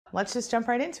let's just jump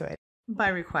right into it. By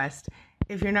request,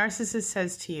 if your narcissist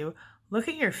says to you, look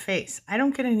at your face, I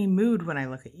don't get any mood when I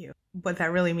look at you. What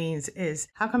that really means is,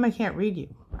 how come I can't read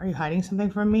you? Are you hiding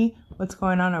something from me? What's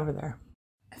going on over there?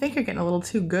 I think you're getting a little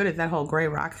too good at that whole gray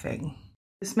rock thing.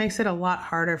 This makes it a lot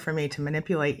harder for me to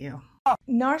manipulate you.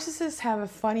 Narcissists have a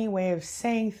funny way of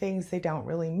saying things they don't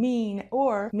really mean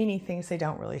or meaning things they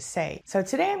don't really say. So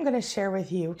today I'm going to share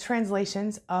with you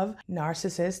translations of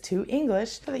narcissist to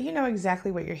English so that you know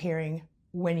exactly what you're hearing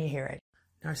when you hear it.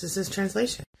 Narcissist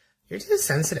translation. You're too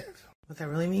sensitive. What that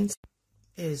really means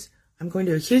is I'm going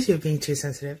to accuse you of being too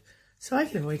sensitive so I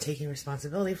can avoid taking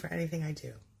responsibility for anything I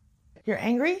do. You're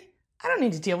angry? I don't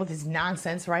need to deal with this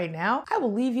nonsense right now. I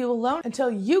will leave you alone until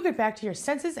you get back to your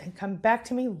senses and come back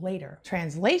to me later.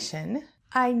 Translation,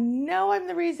 I know I'm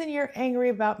the reason you're angry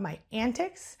about my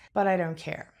antics, but I don't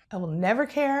care. I will never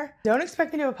care. Don't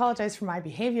expect me to apologize for my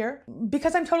behavior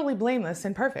because I'm totally blameless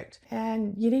and perfect.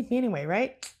 And you need me anyway,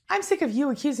 right? I'm sick of you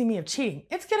accusing me of cheating.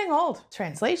 It's getting old.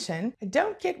 Translation, I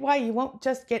don't get why you won't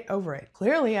just get over it.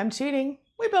 Clearly, I'm cheating.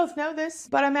 We both know this,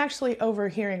 but I'm actually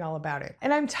overhearing all about it.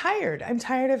 And I'm tired. I'm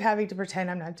tired of having to pretend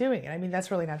I'm not doing it. I mean,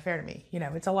 that's really not fair to me. You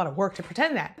know, it's a lot of work to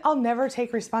pretend that. I'll never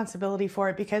take responsibility for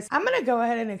it because I'm going to go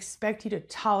ahead and expect you to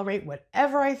tolerate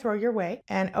whatever I throw your way.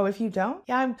 And oh, if you don't,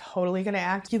 yeah, I'm totally going to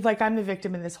act like I'm the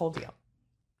victim in this whole deal.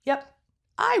 Yep.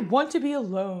 I want to be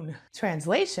alone.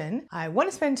 Translation, I want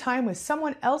to spend time with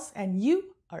someone else and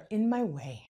you are in my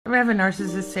way. Ever have a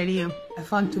narcissist say to you, I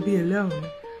want to be alone?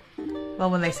 Well,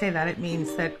 when they say that, it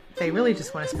means that they really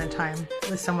just want to spend time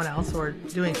with someone else or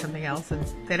doing something else and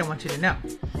they don't want you to know.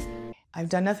 I've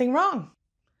done nothing wrong.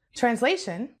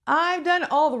 Translation, I've done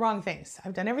all the wrong things.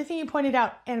 I've done everything you pointed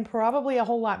out and probably a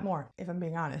whole lot more, if I'm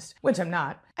being honest, which I'm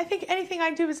not. I think anything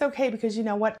I do is okay because you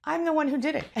know what? I'm the one who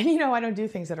did it. And you know I don't do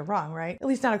things that are wrong, right? At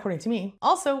least not according to me.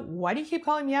 Also, why do you keep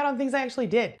calling me out on things I actually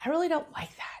did? I really don't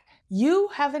like that. You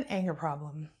have an anger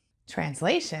problem.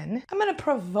 Translation, I'm going to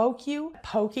provoke you,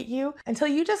 poke at you until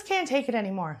you just can't take it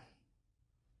anymore.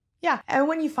 Yeah, and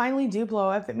when you finally do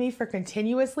blow up at me for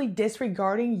continuously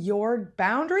disregarding your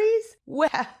boundaries,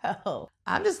 well,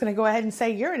 I'm just going to go ahead and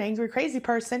say you're an angry, crazy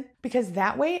person because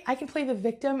that way I can play the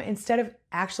victim instead of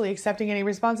actually accepting any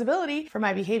responsibility for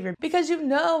my behavior because you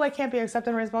know I can't be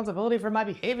accepting responsibility for my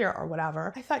behavior or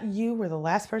whatever. I thought you were the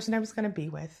last person I was going to be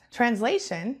with.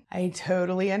 Translation, I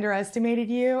totally underestimated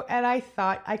you and I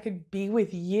thought I could be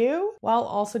with you while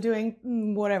also doing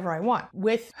whatever I want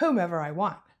with whomever I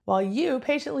want. While you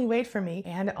patiently wait for me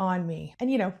and on me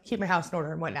and, you know, keep my house in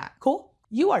order and whatnot. Cool?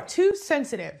 You are too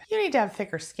sensitive. You need to have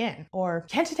thicker skin. Or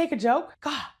can't you take a joke?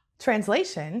 God.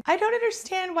 Translation, I don't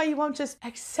understand why you won't just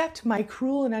accept my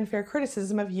cruel and unfair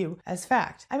criticism of you as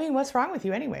fact. I mean, what's wrong with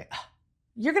you anyway?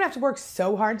 You're gonna have to work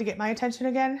so hard to get my attention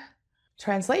again.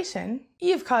 Translation,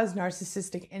 you've caused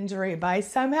narcissistic injury by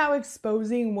somehow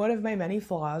exposing one of my many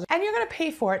flaws, and you're gonna pay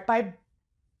for it by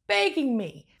begging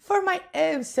me for my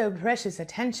oh so precious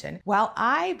attention while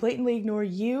I blatantly ignore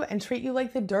you and treat you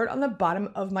like the dirt on the bottom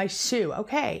of my shoe,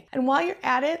 okay? And while you're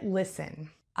at it,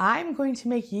 listen. I'm going to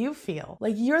make you feel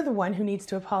like you're the one who needs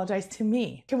to apologize to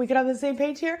me. Can we get on the same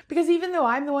page here? Because even though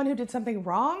I'm the one who did something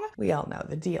wrong, we all know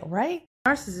the deal, right?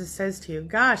 Narcissist says to you,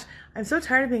 gosh, I'm so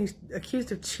tired of being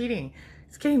accused of cheating.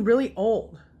 It's getting really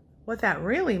old. What that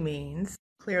really means,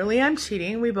 clearly I'm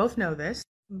cheating. We both know this.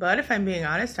 But if I'm being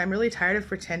honest, I'm really tired of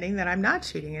pretending that I'm not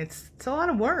cheating. It's a lot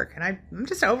of work and I'm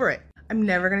just over it. I'm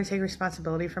never going to take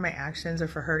responsibility for my actions or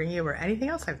for hurting you or anything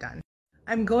else I've done.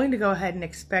 I'm going to go ahead and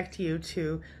expect you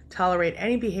to tolerate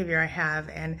any behavior I have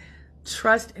and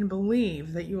trust and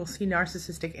believe that you will see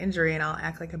narcissistic injury and I'll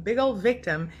act like a big old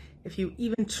victim if you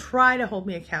even try to hold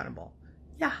me accountable.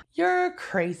 Yeah, you're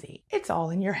crazy. It's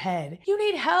all in your head. You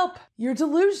need help. You're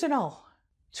delusional.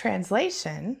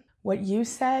 Translation, what you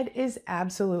said is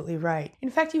absolutely right. In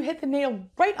fact, you hit the nail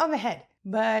right on the head.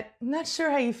 But I'm not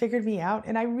sure how you figured me out,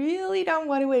 and I really don't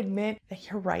want to admit that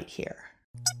you're right here.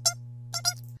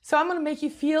 So I'm going to make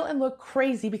you feel and look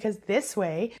crazy because this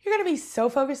way, you're going to be so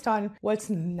focused on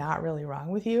what's not really wrong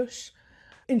with you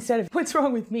instead of what's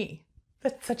wrong with me.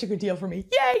 That's such a good deal for me.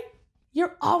 Yay!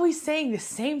 You're always saying the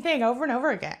same thing over and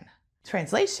over again.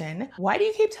 Translation, why do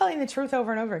you keep telling the truth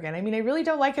over and over again? I mean, I really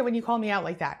don't like it when you call me out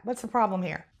like that. What's the problem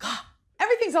here? God,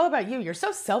 everything's all about you. You're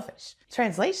so selfish.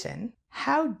 Translation,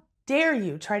 how dare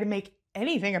you try to make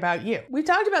anything about you? We've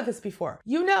talked about this before.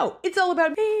 You know, it's all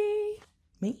about me.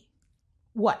 Me?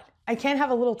 What? I can't have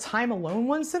a little time alone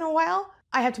once in a while?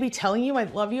 I have to be telling you I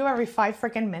love you every 5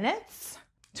 freaking minutes?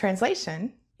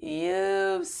 Translation,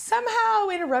 you somehow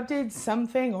interrupted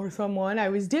something or someone I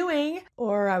was doing,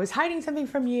 or I was hiding something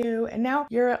from you, and now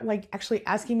you're like actually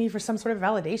asking me for some sort of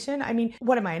validation. I mean,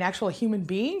 what am I, an actual human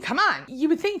being? Come on. You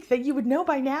would think that you would know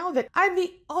by now that I'm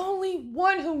the only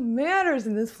one who matters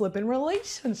in this flippin'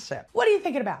 relationship. What are you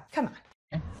thinking about? Come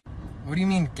on. What do you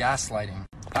mean gaslighting?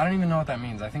 I don't even know what that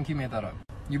means. I think you made that up.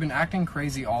 You've been acting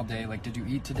crazy all day. Like, did you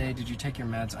eat today? Did you take your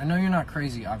meds? I know you're not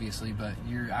crazy, obviously, but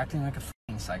you're acting like a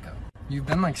f***ing psycho. You've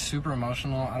been like super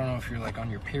emotional. I don't know if you're like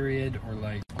on your period or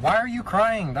like, why are you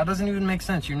crying? That doesn't even make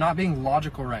sense. You're not being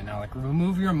logical right now. Like,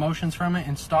 remove your emotions from it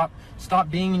and stop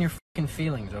being in your f***ing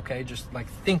feelings, okay? Just like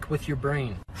think with your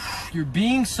brain. You're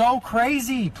being so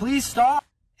crazy. Please stop.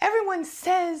 Everyone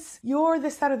says you're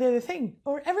this, that, or the other thing,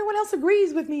 or everyone else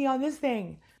agrees with me on this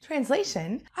thing.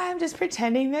 Translation, I'm just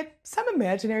pretending that some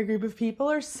imaginary group of people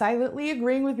are silently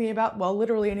agreeing with me about, well,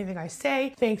 literally anything I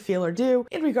say, think, feel, or do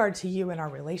in regard to you and our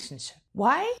relationship.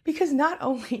 Why? Because not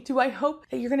only do I hope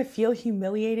that you're going to feel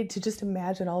humiliated to just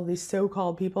imagine all these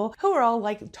so-called people who are all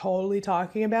like totally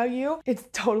talking about you, it's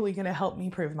totally going to help me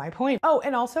prove my point. Oh,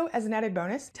 and also as an added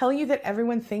bonus, telling you that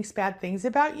everyone thinks bad things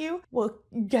about you, well,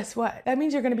 guess what? That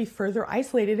means you're going to be further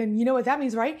isolated, and you know what that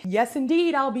means, right? Yes,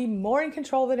 indeed, I'll be more in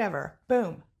control than ever.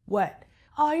 Boom. What?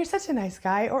 Oh, you're such a nice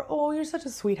guy, or oh, you're such a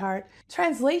sweetheart.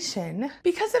 Translation,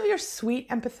 because of your sweet,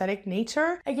 empathetic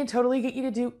nature, I can totally get you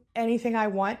to do anything I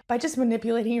want by just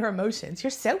manipulating your emotions.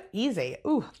 You're so easy.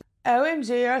 Ooh.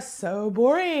 OMG, you're so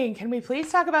boring. Can we please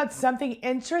talk about something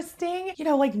interesting? You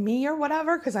know, like me or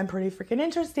whatever, because I'm pretty freaking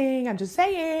interesting. I'm just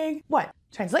saying. What?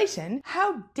 Translation,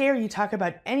 how dare you talk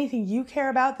about anything you care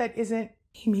about that isn't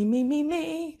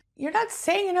me. You're not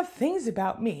saying enough things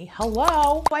about me.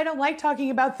 Hello? I don't like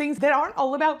talking about things that aren't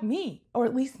all about me, or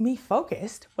at least me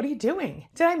focused. What are you doing?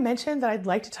 Did I mention that I'd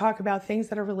like to talk about things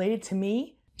that are related to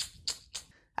me?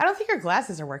 I don't think your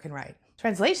glasses are working right.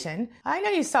 Translation, I know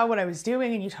you saw what I was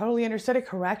doing and you totally understood it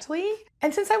correctly.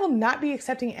 And since I will not be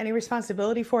accepting any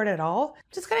responsibility for it at all, I'm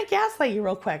just gonna gaslight you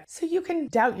real quick so you can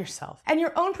doubt yourself and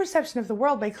your own perception of the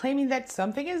world by claiming that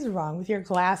something is wrong with your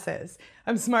glasses.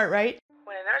 I'm smart, right?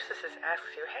 When a narcissist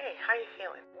asks you, hey, how you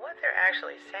feeling? What they're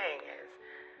actually saying is,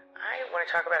 I want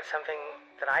to talk about something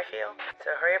that I feel,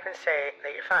 so hurry up and say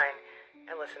that you're fine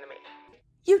and listen to me.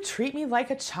 You treat me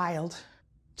like a child.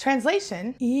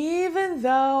 Translation, even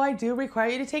though I do require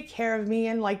you to take care of me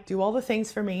and like do all the things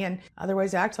for me and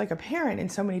otherwise act like a parent in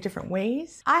so many different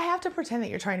ways, I have to pretend that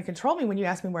you're trying to control me when you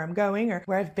ask me where I'm going or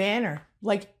where I've been or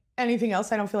like anything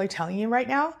else I don't feel like telling you right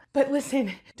now. But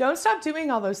listen, don't stop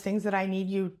doing all those things that I need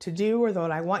you to do or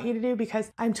that I want you to do,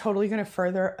 because I'm totally going to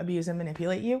further abuse and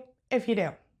manipulate you if you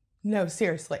do. No,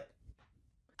 seriously.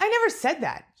 I never said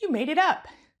that. You made it up.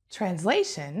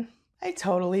 Translation, I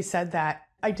totally said that.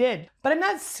 I did, but I'm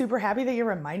not super happy that you're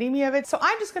reminding me of it, so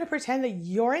I'm just gonna pretend that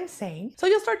you're insane, so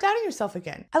you'll start doubting yourself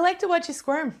again. I like to watch you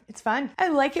squirm. It's fun. I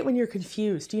like it when you're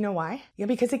confused. Do you know why? Yeah,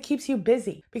 because it keeps you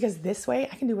busy. Because this way,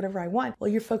 I can do whatever I want while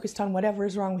you're focused on whatever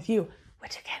is wrong with you,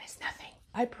 which again is nothing.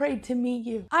 I prayed to meet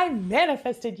you. I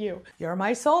manifested you. You're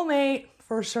my soulmate.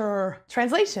 For sure.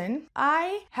 Translation,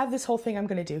 I have this whole thing I'm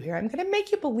going to do here. I'm going to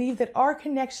make you believe that our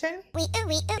connection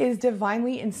is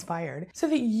divinely inspired so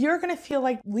that you're going to feel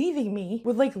like leaving me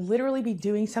would like literally be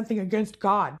doing something against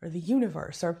God or the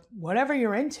universe or whatever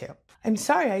you're into. I'm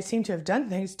sorry I seem to have done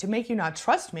things to make you not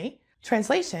trust me.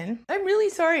 Translation, I'm really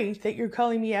sorry that you're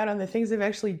calling me out on the things I've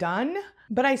actually done,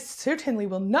 but I certainly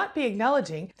will not be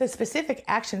acknowledging the specific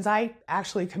actions I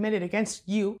actually committed against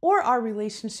you or our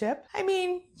relationship. I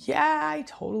mean, yeah, I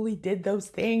totally did those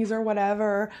things or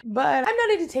whatever, but I'm not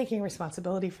into taking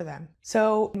responsibility for them.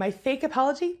 So my fake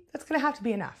apology, that's gonna have to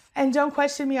be enough. And don't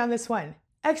question me on this one.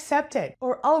 Accept it,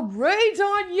 or I'll rage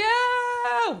on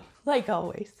you! Like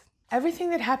always.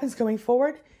 Everything that happens going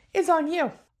forward is on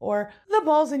you, or the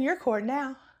ball's in your court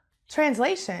now.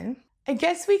 Translation, I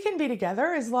guess we can be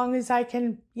together as long as I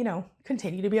can,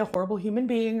 continue to be a horrible human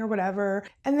being or whatever,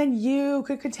 and then you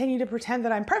could continue to pretend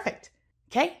that I'm perfect,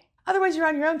 okay? Otherwise, you're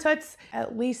on your own, toots,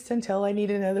 at least until I need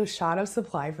another shot of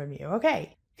supply from you,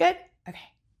 okay? Good? Okay.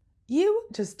 You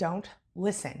just don't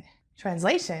listen.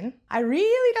 Translation, I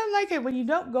really don't like it when you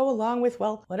don't go along with,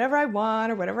 well, whatever I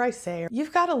want or whatever I say.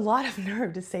 You've got a lot of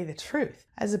nerve to say the truth,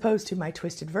 as opposed to my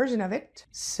twisted version of it.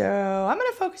 So I'm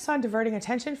going to focus on diverting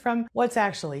attention from what's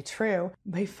actually true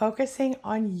by focusing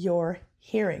on your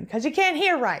hearing, because you can't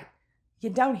hear right. You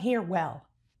don't hear well.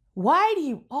 Why do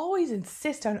you always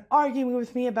insist on arguing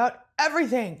with me about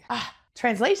everything?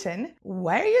 Translation,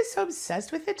 why are you so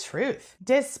obsessed with the truth?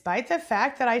 Despite the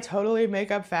fact that I totally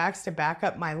make up facts to back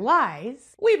up my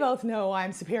lies, we both know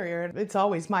I'm superior. It's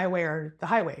always my way or the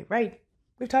highway, right?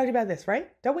 We've talked about this, right?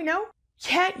 Don't we know?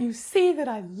 Can't you see that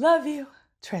I love you?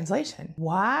 Translation,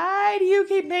 why do you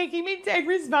keep making me take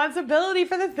responsibility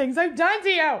for the things I've done to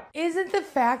you? Isn't the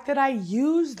fact that I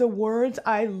use the words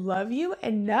I love you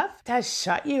enough to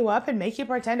shut you up and make you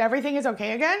pretend everything is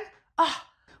okay again?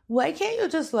 Why can't you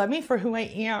just love me for who I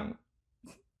am?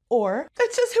 Or,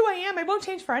 that's just who I am. I won't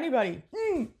change for anybody.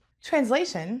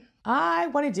 Translation, I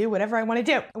want to do whatever I want to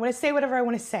do. I want to say whatever I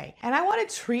want to say. And I want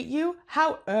to treat you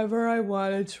however I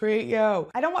want to treat you.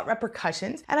 I don't want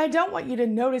repercussions. And I don't want you to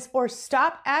notice or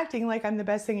stop acting like I'm the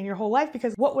best thing in your whole life,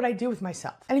 because what would I do with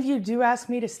myself? And if you do ask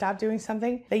me to stop doing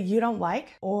something that you don't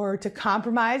like, or to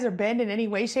compromise or bend in any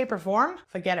way, shape, or form,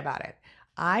 forget about it.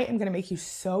 I am going to make you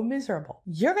so miserable.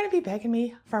 You're going to be begging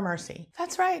me for mercy.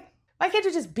 That's right. Why can't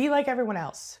you just be like everyone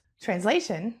else?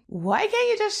 Translation, why can't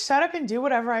you just shut up and do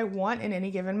whatever I want in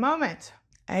any given moment?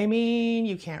 I mean,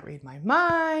 you can't read my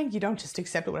mind. You don't just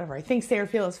accept whatever I think, say, or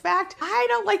feel as fact. I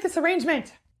don't like this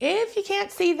arrangement. If you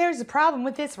can't see there's a problem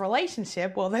with this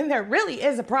relationship, well, then there really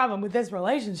is a problem with this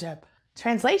relationship.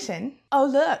 Translation, oh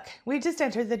look, we just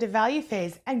entered the devalue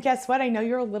phase. And guess what? I know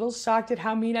you're a little shocked at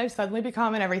how mean I've suddenly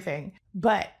become and everything.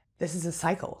 But this is a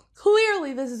cycle.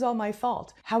 Clearly, this is all my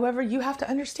fault. However, you have to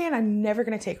understand I'm never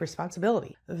going to take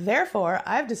responsibility. Therefore,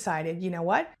 I've decided, you know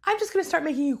what? I'm just going to start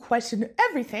making you question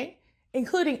everything,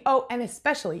 including, and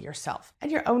especially yourself, and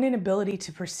your own inability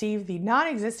to perceive the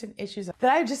non-existent issues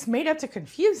that I've just made up to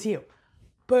confuse you.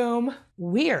 Boom.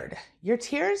 Weird. Your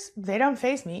tears, they don't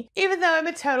faze me, even though I'm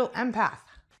a total empath.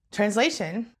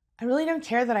 Translation, I really don't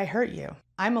care that I hurt you.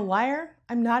 I'm a liar.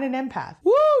 I'm not an empath.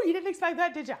 Woo! You didn't expect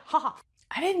that, did you? Haha.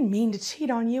 I didn't mean to cheat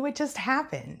on you, it just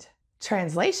happened.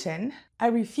 Translation, I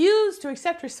refuse to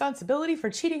accept responsibility for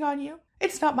cheating on you.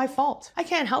 It's not my fault. I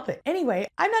can't help it. Anyway,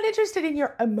 I'm not interested in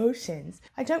your emotions.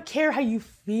 I don't care how you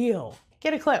feel.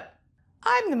 Get a clue.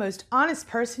 I'm the most honest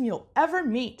person you'll ever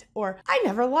meet, or I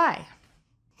never lie.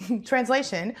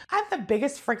 Translation, I'm the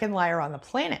biggest freaking liar on the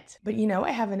planet. But I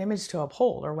have an image to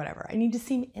uphold or whatever. I need to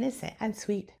seem innocent and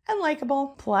sweet and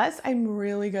likable. Plus, I'm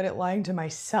really good at lying to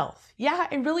myself. Yeah,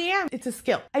 I really am. It's a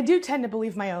skill. I do tend to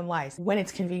believe my own lies when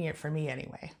it's convenient for me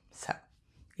anyway.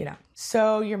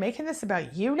 So you're making this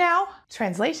about you now?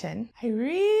 Translation, I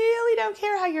really don't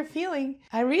care how you're feeling.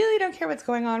 I really don't care what's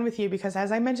going on with you, because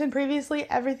as I mentioned previously,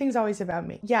 everything's always about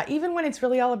me. Yeah, even when it's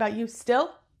really all about you,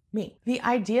 still me. The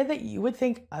idea that you would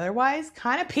think otherwise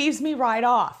kind of peeves me right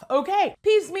off. Okay,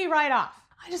 peeves me right off.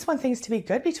 I just want things to be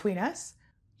good between us.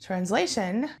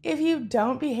 Translation, if you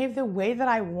don't behave the way that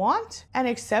I want and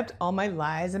accept all my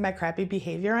lies and my crappy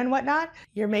behavior and whatnot,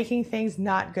 you're making things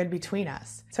not good between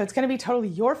us. So it's going to be totally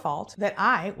your fault that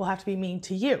I will have to be mean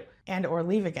to you and or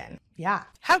leave again. Yeah.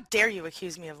 How dare you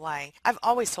accuse me of lying? I've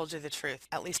always told you the truth,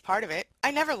 at least part of it. I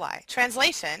never lie.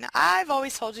 Translation, I've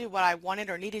always told you what I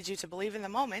wanted or needed you to believe in the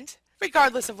moment,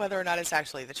 regardless of whether or not it's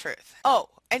actually the truth. Oh,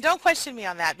 and don't question me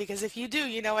on that, because if you do,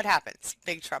 you know what happens.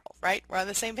 Big trouble, right? We're on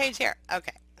the same page here.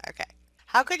 Okay.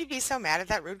 How could you be so mad at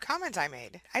that rude comment I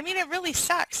made? I mean, it really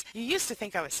sucks. You used to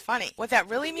think I was funny. What that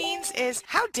really means is,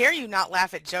 how dare you not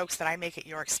laugh at jokes that I make at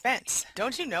your expense?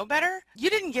 Don't you know better? You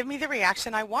didn't give me the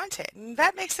reaction I wanted.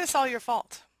 That makes this all your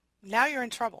fault. Now you're in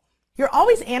trouble. You're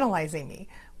always analyzing me.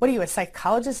 What are you, a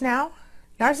psychologist now?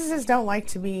 Narcissists don't like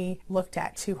to be looked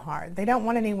at too hard. They don't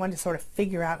want anyone to sort of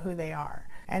figure out who they are.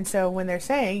 And so when they're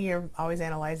saying, you're always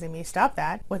analyzing me, stop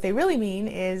that, what they really mean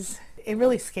is, it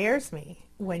really scares me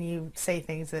when you say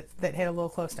things that hit a little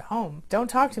close to home. Don't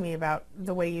talk to me about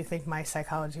the way you think my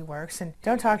psychology works, and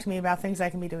don't talk to me about things I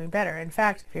can be doing better. In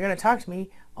fact, if you're going to talk to me,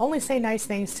 only say nice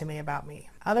things to me about me.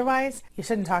 Otherwise, you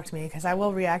shouldn't talk to me, because I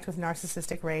will react with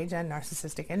narcissistic rage and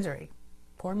narcissistic injury.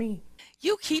 Poor me.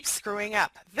 You keep screwing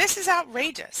up. This is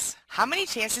outrageous. How many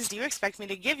chances do you expect me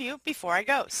to give you before I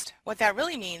ghost? What that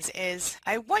really means is,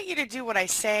 I want you to do what I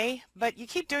say, but you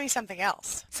keep doing something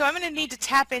else. So I'm going to need to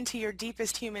tap into your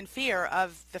deepest human fear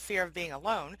of the fear of being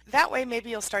alone. That way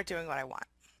maybe you'll start doing what I want.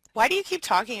 Why do you keep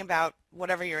talking about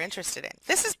whatever you're interested in?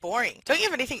 This is boring. Don't you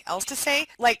have anything else to say?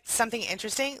 Like something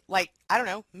interesting? Like, I don't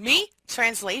know, me?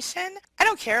 Translation? I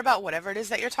don't care about whatever it is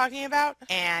that you're talking about.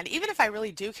 And even if I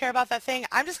really do care about that thing,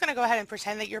 I'm just going to go ahead and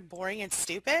pretend that you're boring and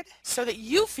stupid so that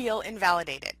you feel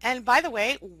invalidated. And by the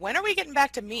way, when are we getting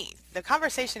back to me? The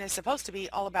conversation is supposed to be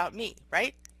all about me,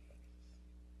 right?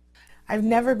 I've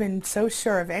never been so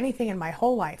sure of anything in my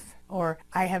whole life, or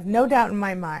I have no doubt in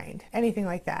my mind, anything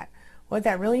like that. What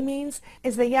that really means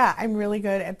is that, yeah, I'm really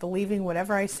good at believing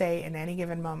whatever I say in any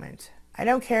given moment. I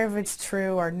don't care if it's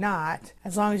true or not,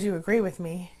 as long as you agree with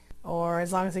me, or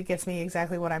as long as it gets me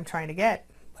exactly what I'm trying to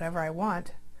get, whatever I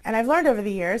want. And I've learned over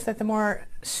the years that the more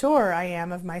sure I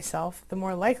am of myself, the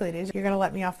more likely it is you're going to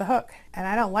let me off the hook. And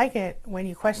I don't like it when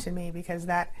you question me, because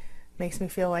that Makes me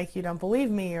feel like you don't believe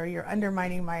me or you're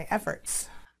undermining my efforts.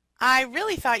 I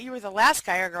really thought you were the last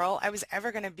guy or girl I was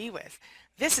ever going to be with.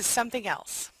 This is something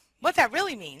else. What that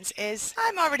really means is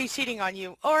I'm already cheating on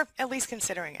you, or at least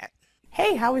considering it.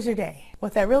 Hey, how was your day?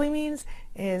 What that really means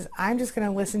is I'm just going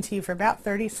to listen to you for about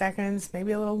 30 seconds,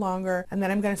 maybe a little longer, and then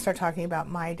I'm going to start talking about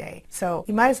my day. So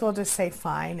you might as well just say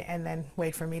fine and then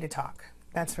wait for me to talk.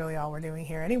 That's really all we're doing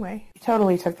here anyway. You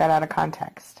totally took that out of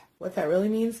context. What that really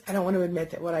means, I don't want to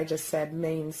admit that what I just said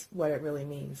means what it really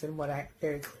means and what I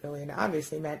very clearly and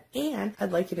obviously meant. And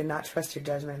I'd like you to not trust your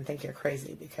judgment and think you're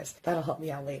crazy because that'll help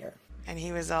me out later. And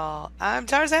he was all, I'm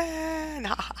Tarzan!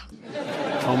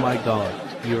 Oh my god,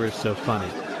 you are so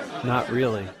funny. Not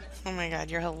really. Oh my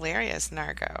god, you're hilarious,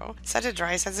 Narco. Such a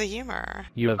dry sense of humor.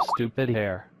 You have stupid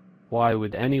hair. Why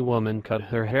would any woman cut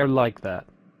her hair like that?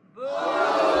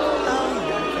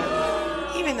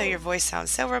 Even though your voice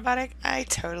sounds so robotic, I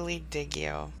totally dig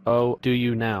you. Oh, do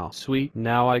you now? Sweet,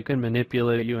 now I can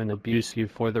manipulate you and abuse you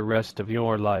for the rest of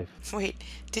your life. Wait,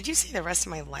 did you say the rest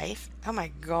of my life? Oh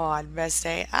my god, best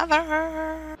day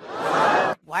ever!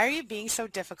 Why are you being so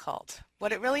difficult?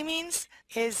 What it really means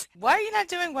is, why are you not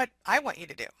doing what I want you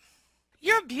to do?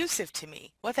 You're abusive to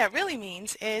me. What that really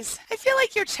means is, I feel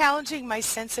like you're challenging my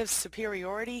sense of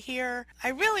superiority here. I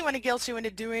really want to guilt you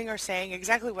into doing or saying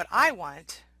exactly what I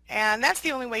want. And that's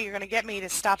the only way you're going to get me to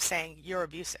stop saying you're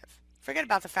abusive. Forget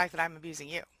about the fact that I'm abusing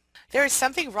you. There is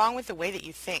something wrong with the way that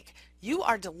you think. You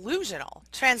are delusional.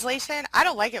 Translation, I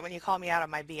don't like it when you call me out on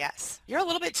my BS. You're a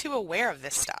little bit too aware of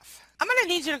this stuff. I'm going to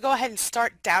need you to go ahead and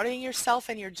start doubting yourself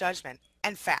and your judgment,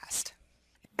 and fast.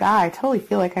 Guy, I totally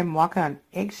feel like I'm walking on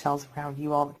eggshells around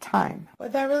you all the time.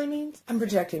 What that really means? I'm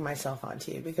projecting myself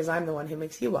onto you because I'm the one who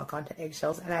makes you walk onto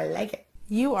eggshells and I like it.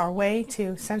 You are way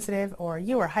too sensitive, or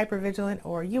you are hypervigilant,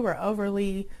 or you are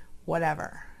overly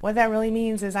whatever. What that really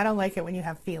means is I don't like it when you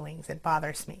have feelings. It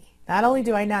bothers me. Not only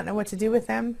do I not know what to do with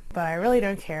them, but I really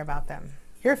don't care about them.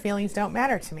 Your feelings don't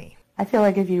matter to me. I feel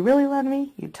like if you really love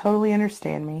me, you totally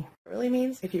understand me. It really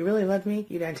means if you really loved me,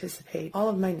 you'd anticipate all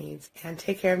of my needs and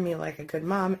take care of me like a good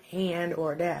mom and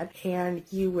or dad, and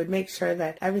you would make sure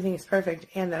that everything is perfect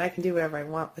and that I can do whatever I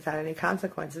want without any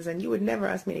consequences, and you would never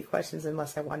ask me any questions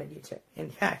unless I wanted you to.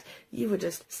 In fact, you would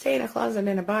just stay in a closet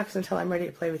in a box until I'm ready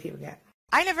to play with you again.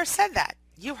 I never said that.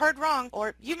 You heard wrong,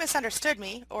 or you misunderstood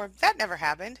me, or that never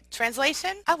happened.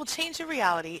 Translation, I will change your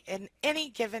reality in any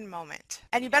given moment.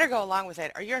 And you better go along with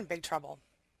it, or you're in big trouble.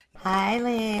 Hi,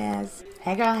 Liz.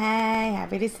 Hey, girl, hey.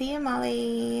 Happy to see you,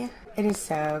 Molly. It is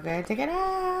so good to get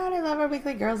out. I love our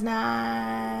weekly girls'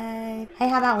 night. Hey,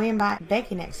 how about we invite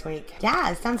Becky next week?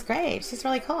 Yeah, it sounds great. She's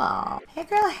really cool. Hey,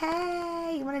 girl,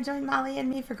 hey. You want to join Molly and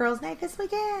me for girls' night this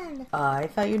weekend? I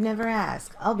thought you'd never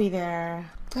ask. I'll be there.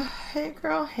 Hey,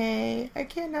 girl, hey. I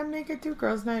cannot make it to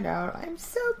girls' night out. I'm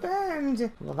so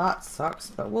bummed. Well, that sucks,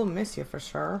 but we'll miss you for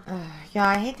sure. Yeah,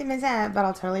 I hate to miss it, but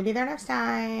I'll totally be there next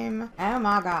time. Oh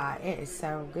my god, it is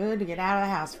so good to get out of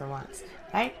the house for once.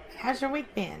 Right? How's your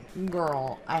week been?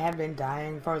 Girl, I have been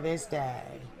dying for this day.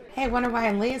 Hey, wonder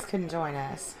why Liz couldn't join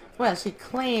us. Well, she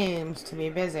claimed to be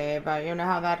busy, but you know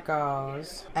how that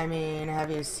goes. I mean, have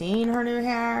you seen her new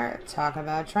hair? Talk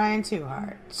about trying too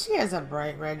hard. She has a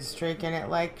bright red streak in it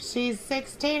like she's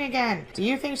 16 again. Do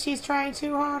you think she's trying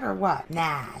too hard or what?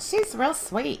 Nah, she's real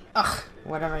sweet. Ugh,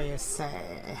 whatever you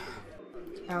say.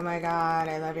 Oh my god,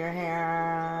 I love your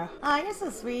hair. Oh, you're so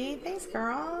sweet. Thanks,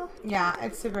 girl. Yeah,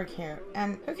 it's super cute.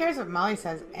 And who cares what Molly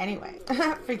says anyway?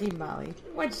 Freaky Molly.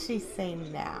 What'd she say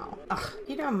now? Ugh,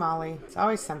 you know Molly. It's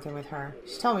always something with her.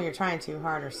 She told me you're trying too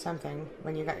hard or something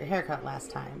when you got your hair cut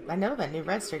last time. I know that new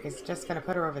red streak is just gonna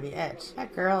put her over the edge.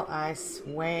 That girl, I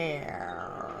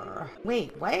swear.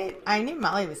 Wait, what? I knew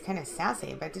Molly was kind of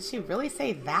sassy, but did she really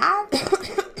say that?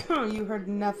 You heard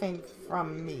nothing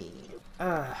from me.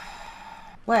 Ugh.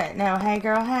 What? No, hey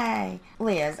girl, hey.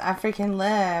 Liz, I freaking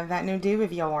love that new dude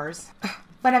of yours.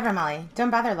 Whatever, Molly.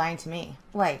 Don't bother lying to me.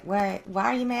 Wait, what? Why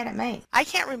are you mad at me? I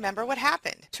can't remember what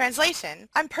happened. Translation,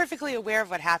 I'm perfectly aware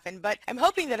of what happened, but I'm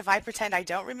hoping that if I pretend I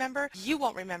don't remember, you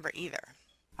won't remember either.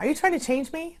 Are you trying to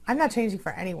change me? I'm not changing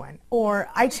for anyone. Or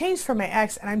I changed for my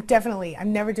ex and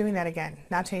I'm never doing that again.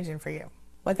 Not changing for you.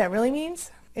 What that really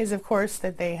means is, of course,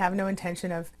 that they have no intention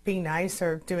of being nice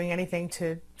or doing anything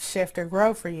to shift or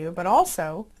grow for you, but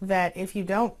also that if you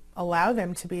don't allow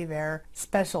them to be their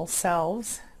special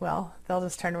selves, well, they'll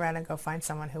just turn around and go find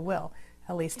someone who will,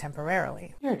 at least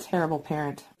temporarily. You're a terrible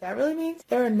parent. That really means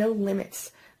there are no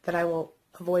limits that I will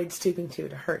avoid stooping to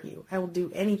hurt you. I will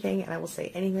do anything and I will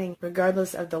say anything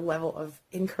regardless of the level of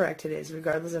incorrect it is,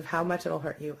 regardless of how much it'll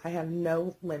hurt you. I have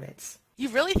no limits. You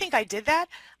really think I did that?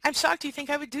 I'm shocked you think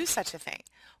I would do such a thing.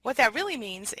 What that really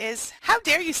means is, how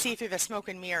dare you see through the smoke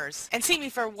and mirrors and see me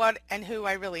for what and who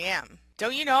I really am?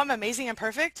 Don't you know I'm amazing and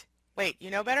perfect? Wait, you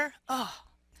know better? Oh,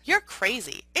 you're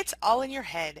crazy. It's all in your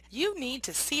head. You need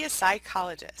to see a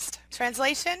psychologist.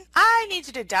 Translation, I need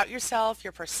you to doubt yourself,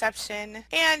 your perception,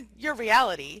 and your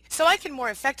reality so I can more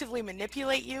effectively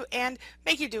manipulate you and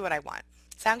make you do what I want.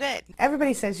 Sound good?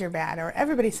 Everybody says you're bad, or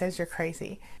everybody says you're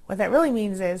crazy. What that really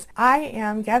means is I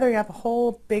am gathering up a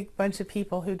whole big bunch of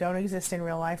people who don't exist in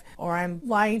real life, or I'm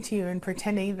lying to you and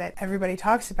pretending that everybody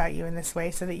talks about you in this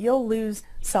way so that you'll lose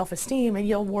self-esteem and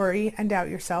you'll worry and doubt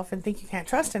yourself and think you can't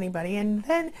trust anybody, and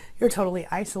then you're totally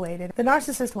isolated. The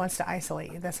narcissist wants to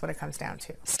isolate you. That's what it comes down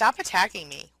to. Stop attacking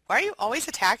me. Why are you always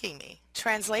attacking me?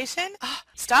 Translation,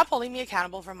 stop holding me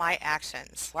accountable for my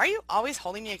actions. Why are you always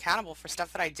holding me accountable for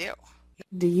stuff that I do?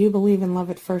 Do you believe in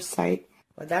love at first sight?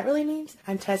 What that really means?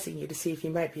 I'm testing you to see if you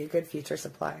might be a good future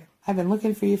supply. I've been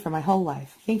looking for you for my whole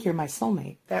life. I think you're my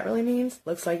soulmate. That really means?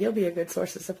 Looks like you'll be a good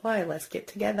source of supply. Let's get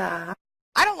together.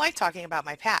 I don't like talking about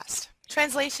my past.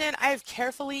 Translation, I have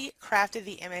carefully crafted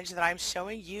the image that I'm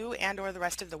showing you and or the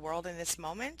rest of the world in this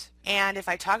moment. And if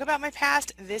I talk about my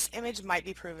past, this image might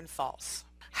be proven false.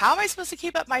 How am I supposed to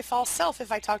keep up my false self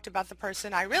if I talked about the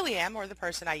person I really am or the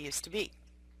person I used to be?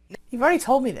 You've already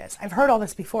told me this. I've heard all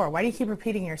this before. Why do you keep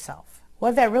repeating yourself?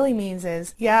 What that really means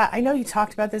is, yeah, I know you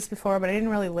talked about this before, but I didn't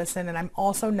really listen, and I'm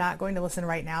also not going to listen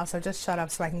right now, so just shut up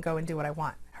so I can go and do what I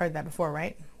want. Heard that before,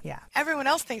 right? Yeah. Everyone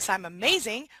else thinks I'm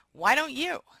amazing. Why don't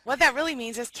you? What that really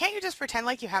means is, can't you just pretend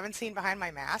like you haven't seen behind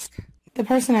my mask? The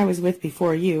person I was with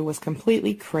before you was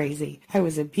completely crazy. I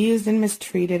was abused and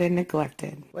mistreated and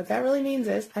neglected. What that really means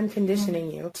is I'm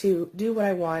conditioning you to do what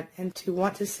I want and to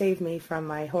want to save me from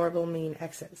my horrible, mean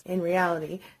exes. In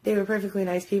reality, they were perfectly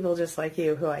nice people just like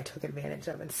you who I took advantage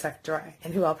of and sucked dry,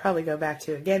 and who I'll probably go back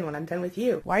to again when I'm done with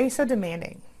you. Why are you so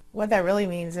demanding? What that really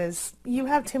means is you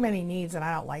have too many needs, and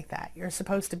I don't like that. You're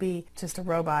supposed to be just a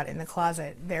robot in the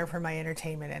closet, there for my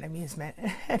entertainment and amusement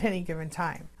at any given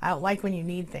time. I don't like when you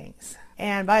need things.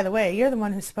 And by the way, you're the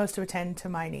one who's supposed to attend to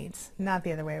my needs, not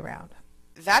the other way around.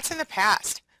 That's in the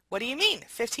past. What do you mean?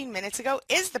 15 minutes ago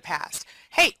is the past.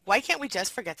 Hey, why can't we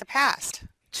just forget the past?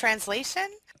 Translation?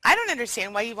 I don't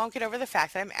understand why you won't get over the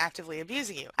fact that I'm actively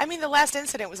abusing you. I mean, the last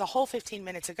incident was a whole 15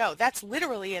 minutes ago. That's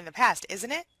literally in the past,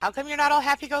 isn't it? How come you're not all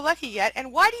happy-go-lucky yet?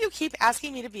 And why do you keep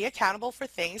asking me to be accountable for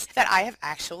things that I have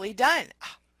actually done?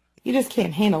 You just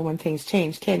can't handle when things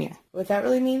change, can you? What that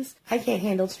really means? I can't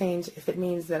handle change if it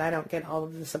means that I don't get all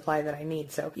of the supply that I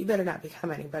need, so you better not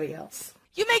become anybody else.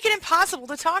 You make it impossible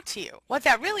to talk to you. What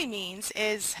that really means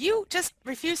is you just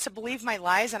refuse to believe my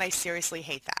lies, and I seriously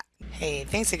hate that. Hey,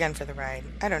 thanks again for the ride.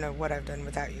 I don't know what I've done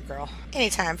without you, girl.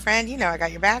 Anytime, friend. You know I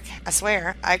got your back. I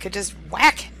swear, I could just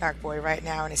whack Narc Boy right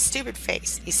now in his stupid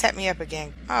face. He set me up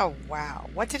again. Oh, wow.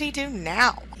 What did he do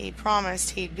now? He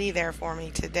promised he'd be there for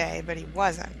me today, but he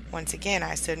wasn't. Once again,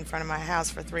 I stood in front of my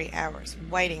house for 3 hours,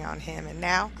 waiting on him, and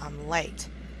now I'm late.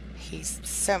 He's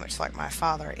so much like my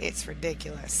father, it's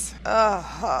ridiculous.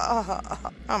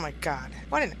 Oh my god,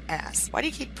 what an ass. Why do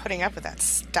you keep putting up with that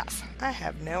stuff? I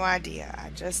have no idea,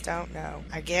 I just don't know.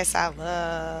 I guess I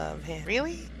love him.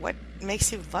 Really? What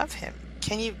makes you love him?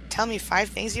 Can you tell me 5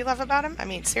 things you love about him? I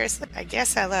mean, seriously? I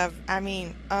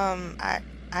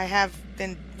have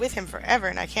been with him forever,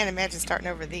 and I can't imagine starting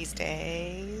over these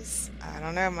days. I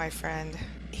don't know, my friend.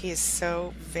 He is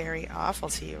so very awful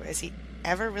to you. Is he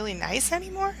ever really nice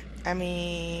anymore? I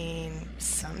mean,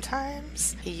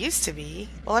 sometimes. He used to be.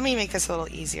 Well, let me make this a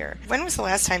little easier. When was the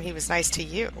last time he was nice to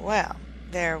you? Well,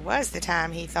 there was the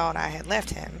time he thought I had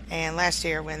left him, and last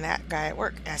year when that guy at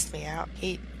work asked me out.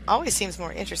 He always seems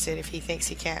more interested if he thinks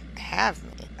he can't have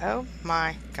me. Oh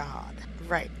my god.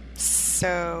 Right.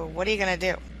 So, what are you gonna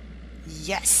do?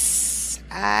 Yes,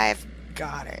 I've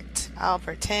got it. I'll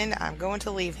pretend I'm going to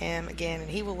leave him again and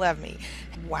he will love me.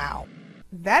 Wow.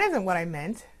 That isn't what I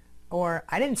meant. Or,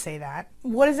 I didn't say that.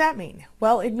 What does that mean?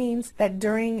 Well, it means that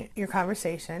during your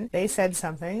conversation, they said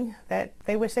something that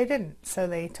they wish they didn't. So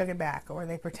they took it back, or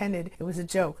they pretended it was a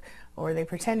joke, or they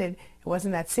pretended it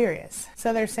wasn't that serious.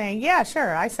 So they're saying, yeah,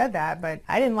 sure, I said that, but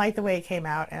I didn't like the way it came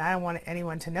out, and I don't want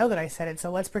anyone to know that I said it, so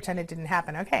let's pretend it didn't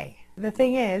happen. Okay. The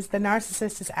thing is, the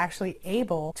narcissist is actually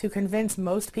able to convince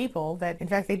most people that, in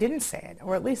fact, they didn't say it,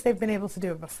 or at least they've been able to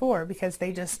do it before because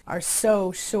they just are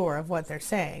so sure of what they're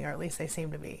saying, or at least they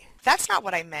seem to be. That's not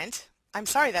what I meant. I'm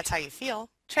sorry that's how you feel.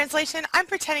 Translation, I'm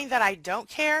pretending that I don't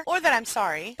care or that I'm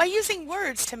sorry by using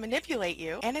words to manipulate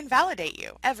you and invalidate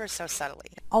you ever so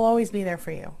subtly. I'll always be there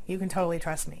for you. You can totally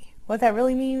trust me. What that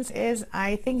really means is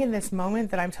I think in this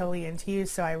moment that I'm totally into you,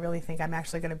 so I really think I'm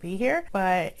actually going to be here.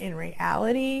 But in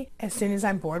reality, as soon as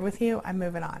I'm bored with you, I'm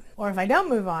moving on. Or if I don't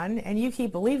move on and you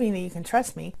keep believing that you can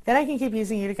trust me, then I can keep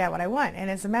using you to get what I want. And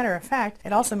as a matter of fact,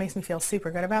 it also makes me feel super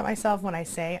good about myself when I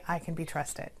say I can be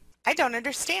trusted. I don't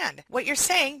understand. What you're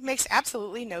saying makes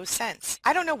absolutely no sense.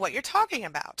 I don't know what you're talking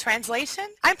about. Translation?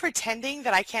 I'm pretending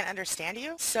that I can't understand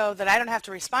you so that I don't have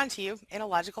to respond to you in a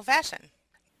logical fashion.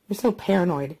 You're so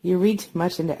paranoid. You read too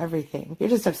much into everything. You're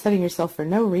just upsetting yourself for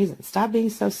no reason. Stop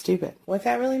being so stupid. What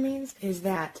that really means is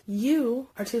that you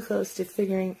are too close to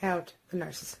figuring out the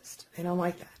narcissist. They don't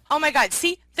like that. Oh my God,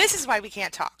 see, this is why we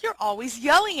can't talk. You're always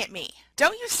yelling at me.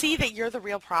 Don't you see that you're the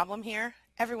real problem here?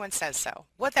 Everyone says so.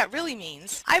 What that really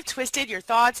means, I've twisted your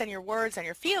thoughts and your words and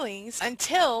your feelings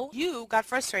until you got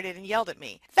frustrated and yelled at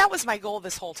me. That was my goal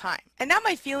this whole time. And now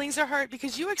my feelings are hurt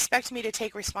because you expect me to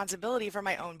take responsibility for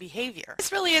my own behavior.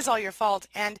 This really is all your fault,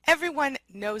 and everyone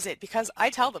knows it because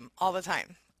I tell them all the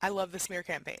time. I love the smear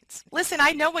campaigns. Listen,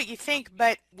 I know what you think,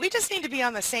 but we just need to be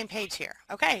on the same page here,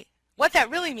 okay? What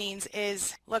that really means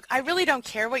is, look, I really don't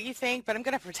care what you think, but I'm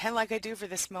going to pretend like I do for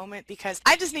this moment because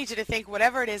I just need you to think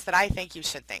whatever it is that I think you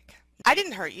should think. I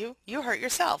didn't hurt you. You hurt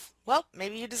yourself. Well,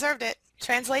 maybe you deserved it.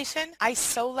 Translation, I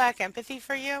so lack empathy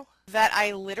for you that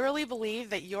I literally believe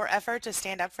that your effort to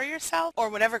stand up for yourself or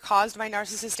whatever caused my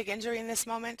narcissistic injury in this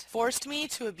moment forced me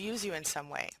to abuse you in some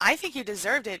way. I think you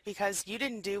deserved it because you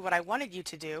didn't do what I wanted you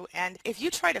to do, and if you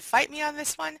try to fight me on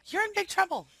this one, you're in big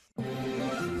trouble.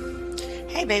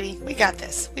 Hey baby, we got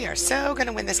this. We are so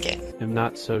gonna win this game. I'm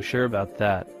not so sure about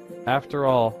that. After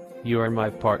all, you are my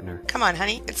partner. Come on,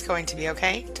 honey. It's going to be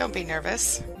okay. Don't be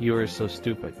nervous. You are so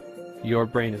stupid. Your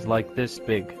brain is like this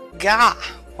big. Gah!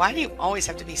 Why do you always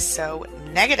have to be so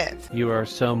negative? You are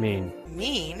so mean.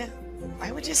 Mean?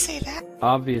 Why would you say that?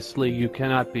 Obviously, you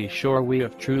cannot be sure we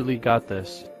have truly got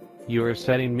this. You are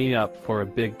setting me up for a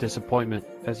big disappointment,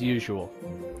 as usual.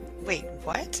 Wait,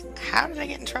 what? How did I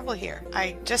get in trouble here?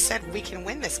 I just said we can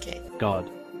win this game. God,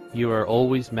 you are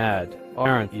always mad,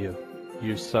 aren't you?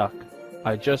 You suck.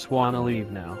 I just want to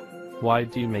leave now. Why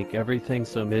do you make everything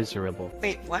so miserable?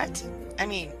 Wait, what? I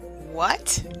mean,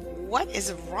 what? What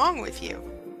is wrong with you?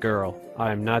 Girl,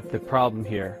 I am not the problem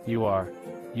here. You are.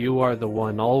 You are the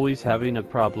one always having a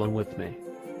problem with me.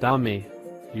 Dummy,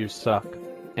 you suck.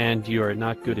 And you are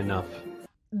not good enough.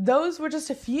 Those were just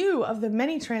a few of the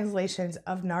many translations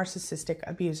of narcissistic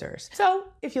abusers. So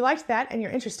if you liked that and you're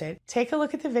interested, take a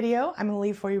look at the video I'm going to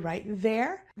leave for you right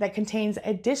there that contains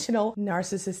additional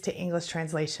narcissist to English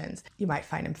translations. You might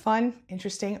find them fun,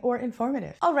 interesting, or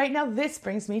informative. All right, now this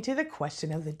brings me to the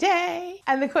question of the day.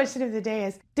 And the question of the day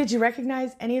is, did you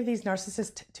recognize any of these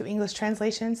narcissist to English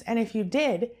translations? And if you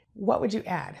did, what would you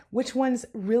add? Which ones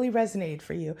really resonated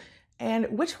for you?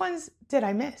 And which ones did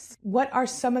I miss? What are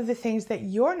some of the things that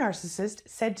your narcissist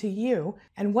said to you,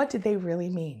 and what did they really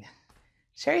mean?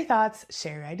 Share your thoughts,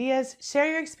 share your ideas, share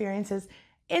your experiences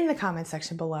in the comment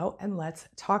section below, and let's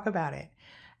talk about it.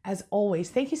 As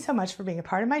always, thank you so much for being a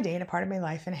part of my day and a part of my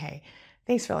life, and hey,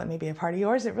 thanks for letting me be a part of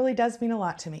yours. It really does mean a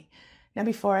lot to me. Now,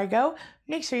 before I go,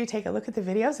 make sure you take a look at the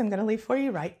videos I'm going to leave for you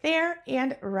right there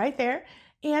and right there.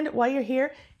 And while you're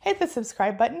here, hit the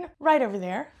subscribe button right over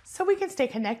there so we can stay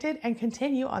connected and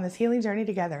continue on this healing journey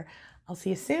together. I'll see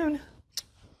you soon.